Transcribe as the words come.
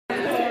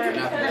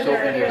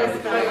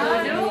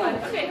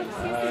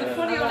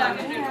funny old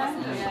language.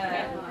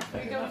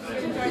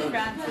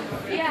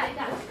 Yeah,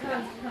 that's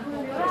good.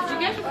 Did you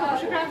get your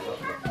photograph?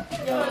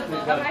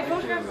 My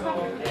photograph?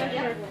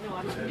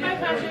 Hi,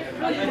 Patrick.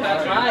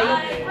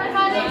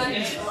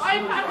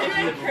 I'm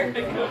Patrick.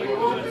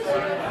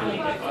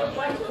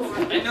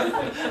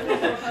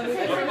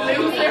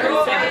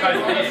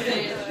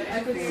 I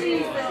could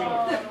see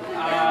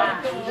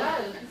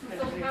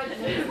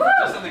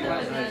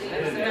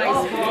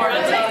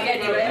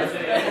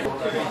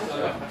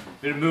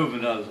Bit of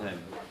movement all the time.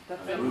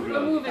 We're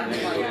moving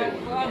away.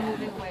 We're all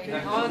moving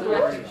away. All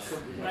directions.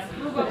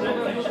 Move up, move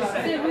up, move up.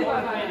 Stay, move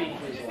up.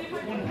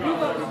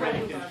 Move up.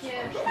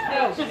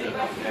 No.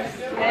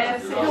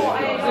 So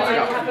I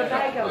have a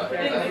bag out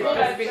there.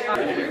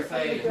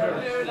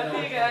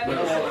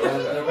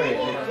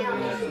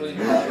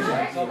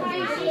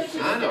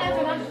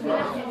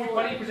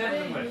 What are you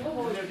presenting with?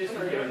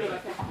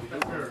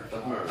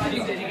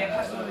 Did you get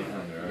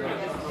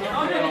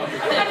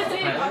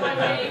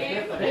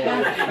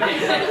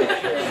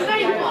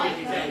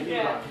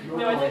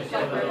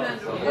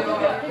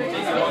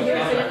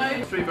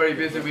Three very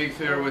busy weeks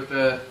here with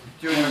the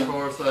junior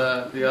course,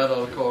 the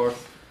adult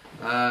course,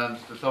 and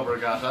the sub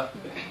regatta.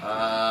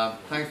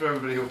 Thanks for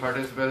everybody who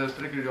participated,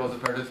 particularly those who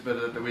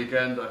participated at the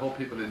weekend. I hope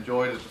people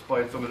enjoyed it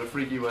despite some of the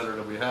freaky weather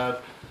that we had,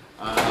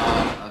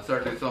 and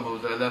certainly some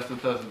of the less than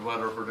pleasant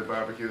weather for the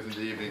barbecues in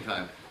the evening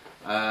time.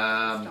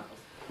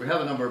 We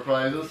have a number of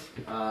prizes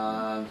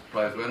and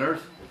prize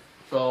winners,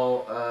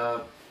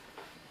 so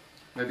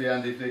maybe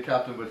Andy, the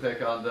captain, will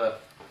take on the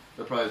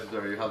prizes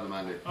there. You have them,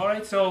 Andy.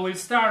 Alright, so we'll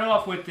start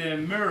off with the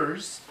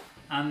mirrors,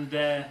 and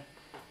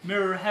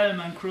mirror helm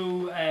and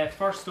crew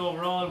first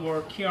overall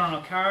were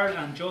Ciaran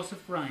and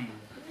Joseph Ryan.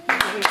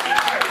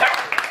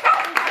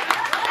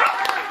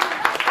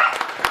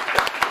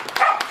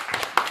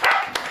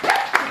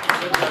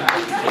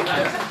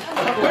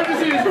 Where does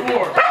he use the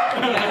war?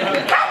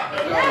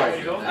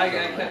 I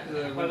kept the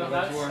well done,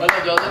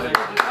 Joseph.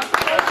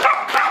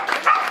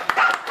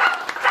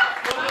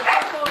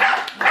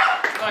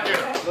 Thank you.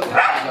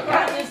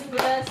 That is the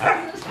best.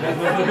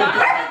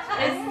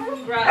 It's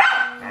great.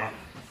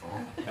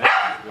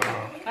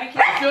 Thank you.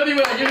 It's the only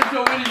way I give it to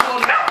a winning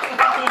one.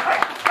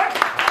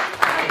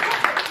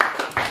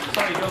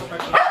 Sorry,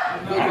 Joseph.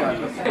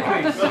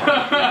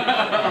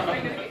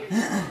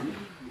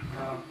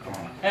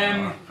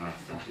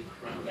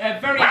 A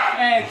very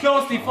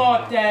closely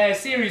fought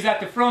series at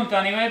the front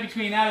anyway,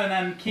 between Alan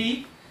and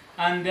Keith,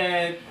 and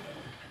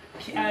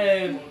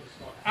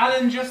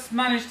Alan just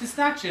managed to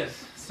snatch it,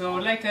 so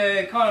I'd like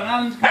to call on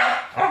Alan to come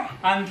up,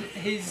 and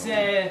his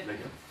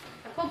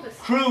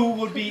crew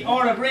would be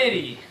Orla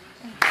Brady.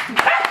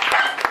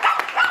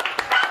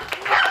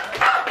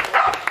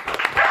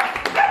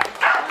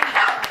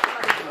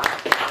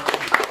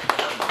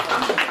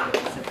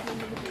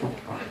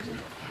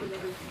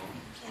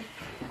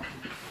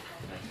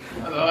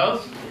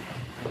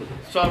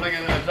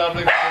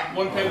 Traveling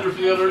one painter to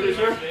the other this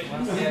year?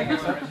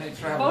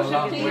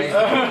 Motion, please.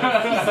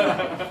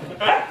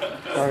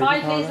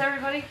 Smile, please,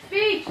 everybody.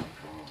 Speech!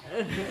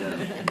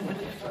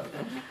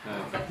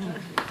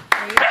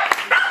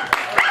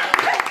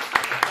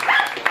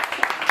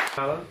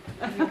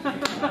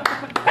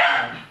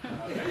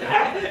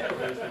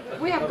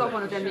 We haven't got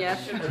one of them yet.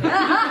 You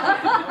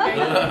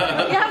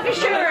have to be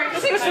sure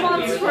 6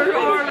 months for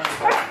our